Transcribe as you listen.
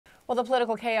Well, the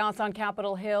political chaos on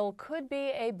Capitol Hill could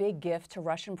be a big gift to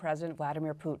Russian President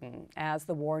Vladimir Putin as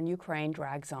the war in Ukraine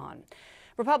drags on.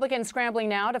 Republicans scrambling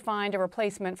now to find a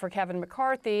replacement for Kevin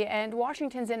McCarthy, and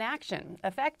Washington's inaction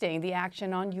affecting the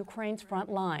action on Ukraine's front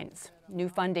lines. New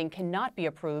funding cannot be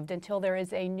approved until there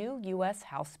is a new U.S.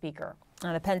 House Speaker.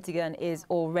 And the Pentagon is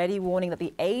already warning that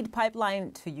the aid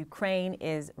pipeline to Ukraine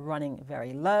is running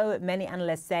very low. Many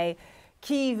analysts say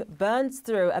Kyiv burns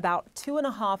through about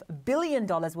 $2.5 billion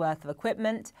worth of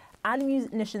equipment and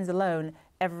munitions alone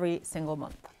every single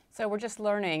month. So we're just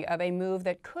learning of a move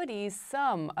that could ease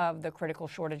some of the critical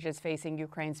shortages facing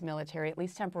Ukraine's military, at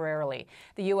least temporarily.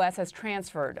 The U.S. has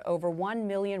transferred over 1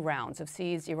 million rounds of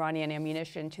seized Iranian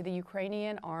ammunition to the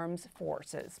Ukrainian armed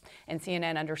forces. And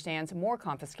CNN understands more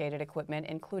confiscated equipment,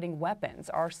 including weapons,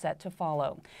 are set to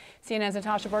follow. CNN's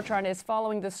Natasha Bertrand is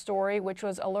following the story, which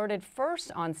was alerted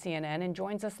first on CNN, and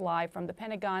joins us live from the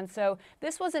Pentagon. So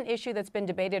this was an issue that's been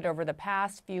debated over the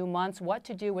past few months, what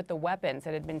to do with the weapons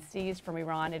that had been seized from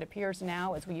Iran. It appears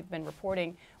now, as we've been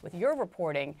reporting with your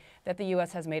reporting, that the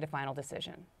U.S. has made a final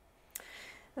decision.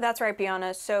 That's right,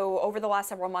 Bianna. So over the last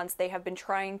several months, they have been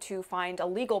trying to find a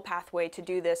legal pathway to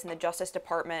do this, and the Justice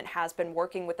Department has been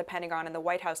working with the Pentagon and the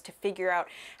White House to figure out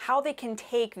how they can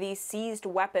take these seized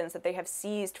weapons that they have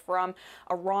seized from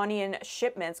Iranian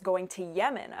shipments going to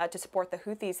Yemen to support the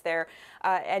Houthis there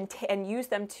and use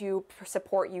them to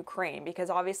support Ukraine, because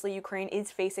obviously Ukraine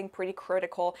is facing pretty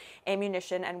critical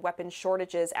ammunition and weapon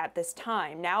shortages at this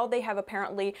time. Now they have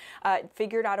apparently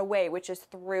figured out a way, which is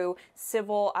through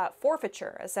civil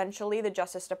forfeiture. Essentially, the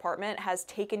Justice Department has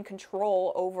taken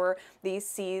control over these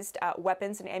seized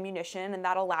weapons and ammunition, and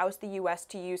that allows the U.S.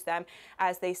 to use them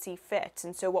as they see fit.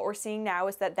 And so what we're seeing now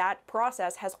is that that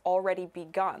process has already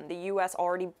begun. The U.S.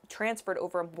 already transferred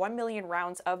over 1 million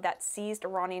rounds of that seized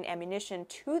Iranian ammunition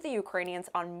to the Ukrainians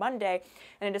on Monday,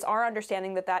 and it is our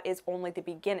understanding that that is only the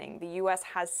beginning. The U.S.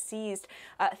 has seized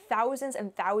thousands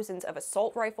and thousands of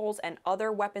assault rifles and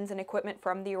other weapons and equipment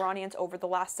from the Iranians over the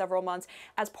last several months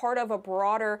as part of a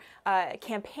broader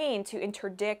campaign to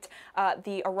interdict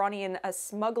the Iranian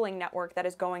smuggling network that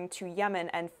is going to Yemen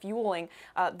and fueling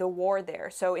the war there.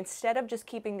 So instead of just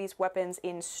keeping these weapons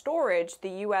in storage,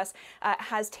 the U.S.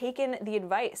 Has taken the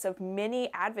advice of many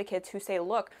advocates who say,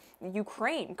 look,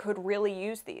 Ukraine could really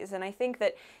use these. And I think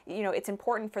that, you know, it's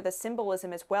important for the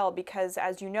symbolism as well, because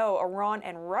as you know, Iran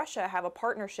and Russia have a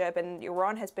partnership, and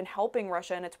Iran has been helping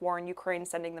Russia in its war in Ukraine,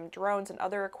 sending them drones and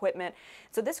other equipment.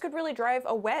 So this could really drive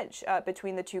a wedge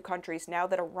between the two countries now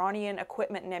that Iranian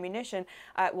equipment and ammunition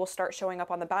will start showing up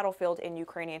on the battlefield in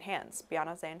Ukrainian hands.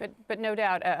 Bianna, Zain. But no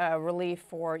doubt a relief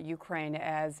for Ukraine,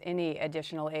 as any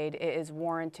additional aid is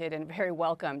warranted and very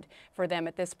welcomed for them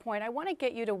at this point. I want to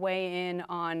get you to weigh in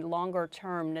on longer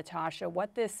term, Natasha,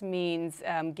 what this means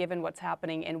given what's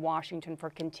happening in Washington for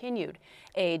continued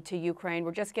aid to Ukraine.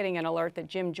 We're just getting an alert that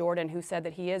Jim Jordan, who said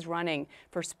that he is running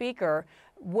for Speaker,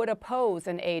 would oppose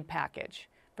an aid package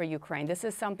for Ukraine. This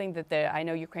is something that I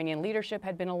know Ukrainian leadership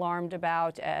had been alarmed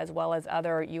about, as well as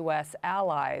other U.S.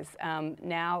 allies.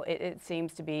 Now it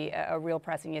seems to be a real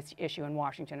pressing issue in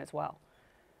Washington as well.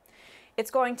 It's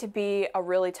going to be a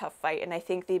really tough fight, and I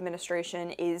think the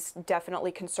administration is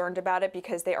definitely concerned about it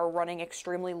because they are running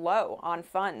extremely low on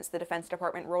funds. The Defense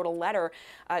Department wrote a letter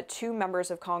to members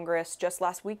of Congress just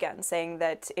last weekend saying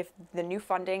that if the new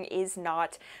funding is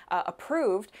not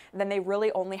approved, then they really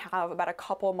only have about a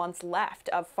couple months left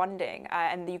of funding,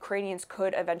 and the Ukrainians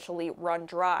could eventually run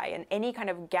dry. And any kind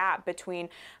of gap between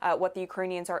what the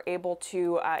Ukrainians are able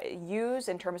to use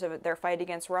in terms of their fight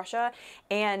against Russia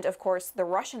and, of course, the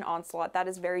Russian onslaught, that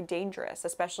is very dangerous,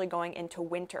 especially going into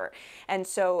winter. And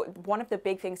so one of the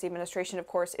big things the administration, of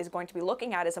course, is going to be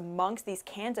looking at is amongst these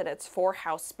candidates for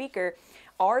House Speaker,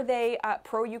 are they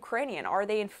pro-Ukrainian? Are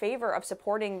they in favor of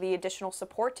supporting the additional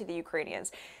support to the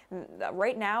Ukrainians?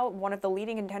 Right now, one of the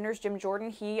leading contenders, Jim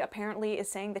Jordan, he apparently is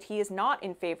saying that he is not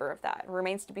in favor of that. It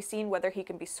remains to be seen whether he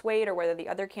can be swayed or whether the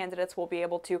other candidates will be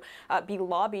able to be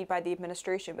lobbied by the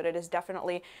administration. But it is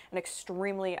definitely an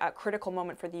extremely critical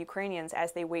moment for the Ukrainians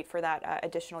as they wait for that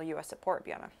additional U.S. support,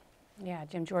 Bianna. Yeah,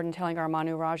 Jim Jordan telling our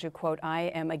Manu Raju, quote, "I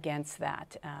am against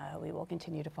that." We will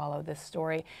continue to follow this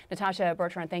story. Natasha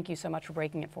Bertrand, thank you so much for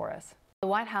breaking it for us. The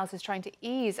White House is trying to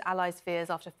ease allies' fears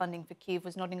after funding for Kyiv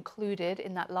was not included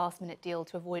in that last-minute deal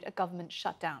to avoid a government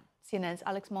shutdown. CNN's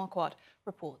Alex Marquardt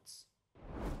reports.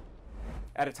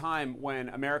 At a time when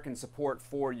American support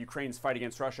for Ukraine's fight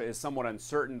against Russia is somewhat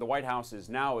uncertain, the White House is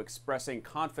now expressing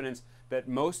confidence that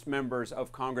most members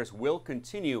of Congress will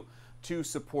continue to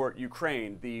support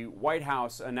Ukraine. The White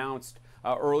House announced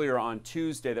earlier on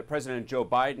Tuesday that President Joe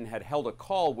Biden had held a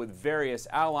call with various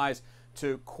allies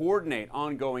to coordinate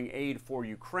ongoing aid for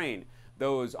Ukraine.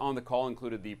 Those on the call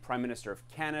included the Prime Minister of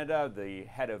Canada, the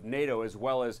head of NATO, as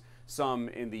well as some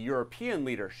in the European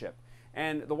leadership.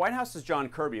 And the White House's John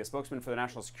Kirby, a spokesman for the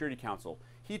National Security Council,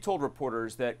 he told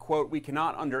reporters that, quote, "We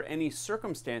cannot under any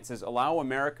circumstances allow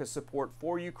America's support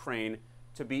for Ukraine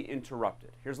to be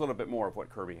interrupted." Here's a little bit more of what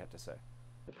Kirby had to say.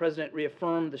 The President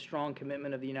reaffirmed the strong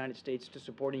commitment of the United States to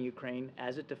supporting Ukraine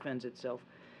as it defends itself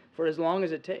for as long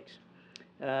as it takes,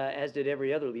 as did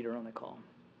every other leader on the call.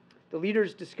 The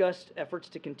leaders discussed efforts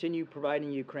to continue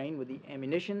providing Ukraine with the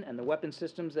ammunition and the weapon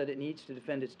systems that it needs to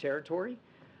defend its territory,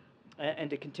 and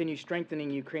to continue strengthening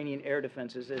Ukrainian air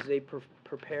defenses as they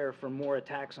prepare for more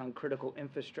attacks on critical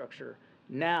infrastructure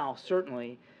now,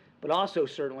 certainly, but also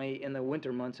certainly in the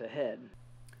winter months ahead.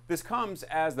 This comes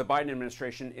as the Biden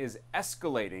administration is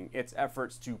escalating its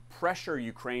efforts to pressure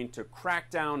Ukraine to crack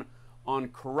down on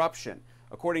corruption.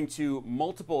 According to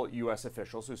multiple U.S.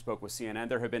 officials who spoke with CNN,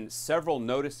 there have been several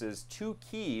notices to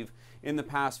Kyiv in the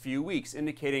past few weeks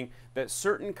indicating that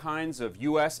certain kinds of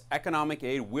U.S. economic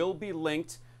aid will be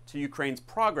linked to Ukraine's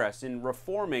progress in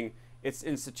reforming its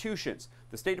institutions.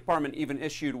 The State Department even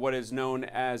issued what is known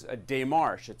as a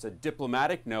démarche. It's a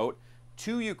diplomatic note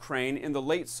to Ukraine in the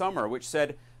late summer, which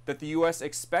said that the U.S.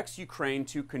 expects Ukraine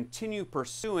to continue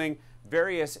pursuing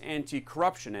various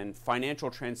anti-corruption and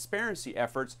financial transparency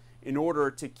efforts in order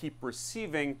to keep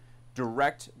receiving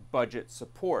direct budget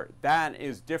support. That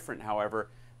is different, however,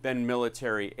 than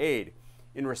military aid.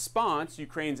 In response,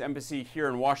 Ukraine's embassy here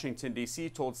in Washington, D.C.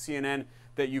 told CNN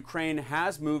that Ukraine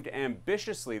has moved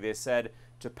ambitiously, they said,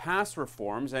 to pass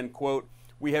reforms and, quote,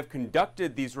 "We have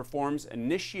conducted these reforms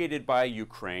initiated by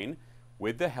Ukraine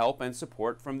with the help and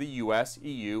support from the U.S.,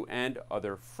 EU, and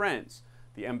other friends."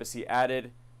 The embassy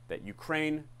added that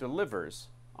Ukraine delivers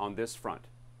on this front.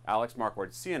 Alex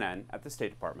Marquardt, CNN at the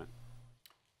State Department.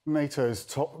 NATO's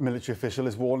top military official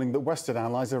is warning that Western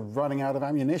allies are running out of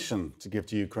ammunition to give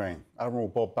to Ukraine. Admiral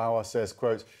Bob Bauer says,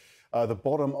 quote, "The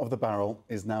bottom of the barrel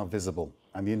is now visible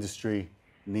and the industry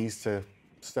needs to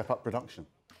step up production."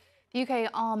 The UK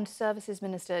Armed Services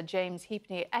Minister James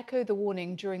Heapeney echoed the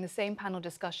warning during the same panel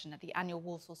discussion at the annual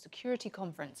Warsaw Security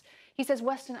Conference. He says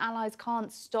Western allies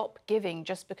can't stop giving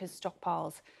just because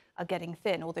stockpiles are getting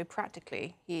thin, although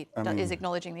practically he is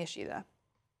acknowledging the issue there.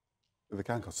 They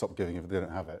can't stop giving if they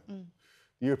don't have it.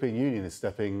 The European Union is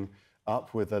stepping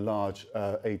up with a large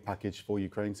aid package for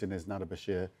Ukraine. Sinez Nader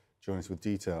Bashir joining us with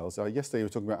details. Yesterday we were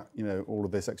talking about all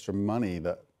of this extra money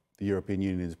that the European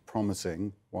Union is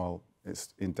promising while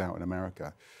it's in doubt in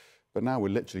America. But now we're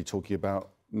literally talking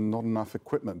about not enough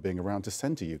equipment being around to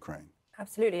send to Ukraine.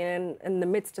 Absolutely. And in the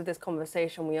midst of this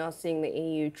conversation, we are seeing the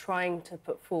EU trying to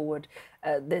put forward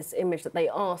this image that they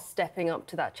are stepping up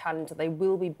to that challenge, that they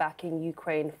will be backing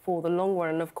Ukraine for the long run.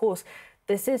 And of course,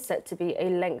 this is set to be a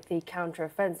lengthy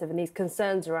counter-offensive, and these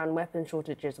concerns around weapon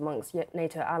shortages amongst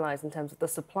NATO allies in terms of the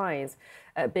supplies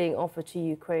being offered to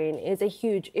Ukraine is a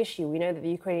huge issue. We know that the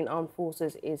Ukrainian armed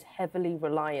forces is heavily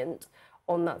reliant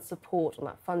on that support, on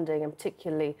that funding, and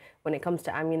particularly when it comes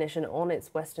to ammunition on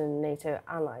its Western NATO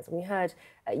allies. And we heard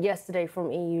yesterday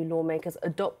from EU lawmakers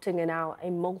adopting now a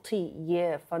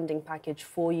multi-year funding package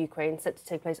for Ukraine set to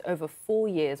take place over 4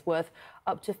 years, worth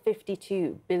up to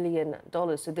 $52 billion.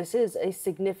 So this is a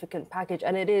significant package,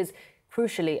 and it is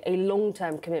crucially a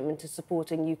long-term commitment to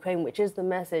supporting Ukraine, which is the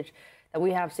message that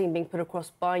we have seen being put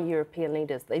across by European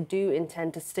leaders. They do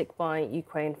intend to stick by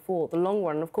Ukraine for the long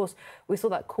run. And of course, we saw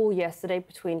that call yesterday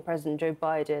between President Joe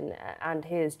Biden and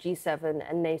his G7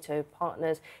 and NATO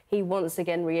partners. He once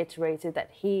again reiterated that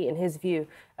he, in his view,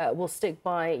 will stick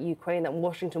by Ukraine, that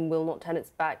Washington will not turn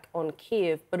its back on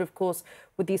Kyiv. But of course,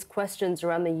 with these questions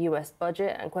around the US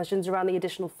budget and questions around the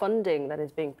additional funding that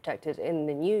is being protected in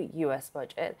the new US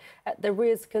budget, there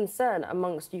is concern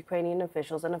amongst Ukrainian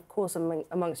officials and, of course,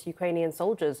 amongst Ukrainian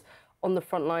soldiers on the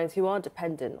front lines who are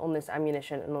dependent on this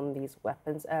ammunition and on these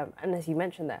weapons. And as you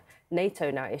mentioned there, NATO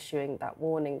now issuing that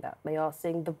warning that they are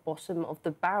seeing the bottom of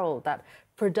the barrel, that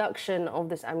production of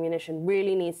this ammunition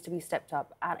really needs to be stepped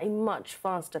up at a much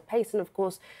faster pace. And of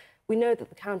course, we know that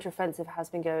the counteroffensive has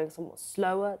been going somewhat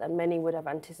slower than many would have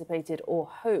anticipated or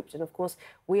hoped. And of course,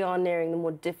 we are nearing the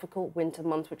more difficult winter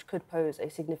months, which could pose a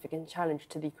significant challenge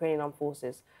to the Ukrainian armed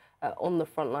forces on the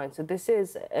front line. So this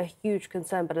is a huge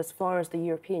concern. But as far as the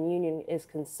European Union is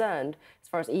concerned, as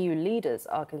far as EU leaders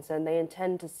are concerned, they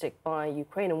intend to stick by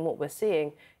Ukraine. And what we're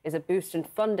seeing is a boost in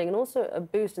funding and also a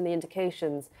boost in the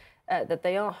indications that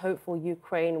they are hopeful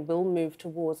Ukraine will move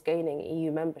towards gaining EU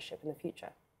membership in the future.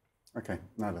 OK,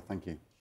 Nader, thank you.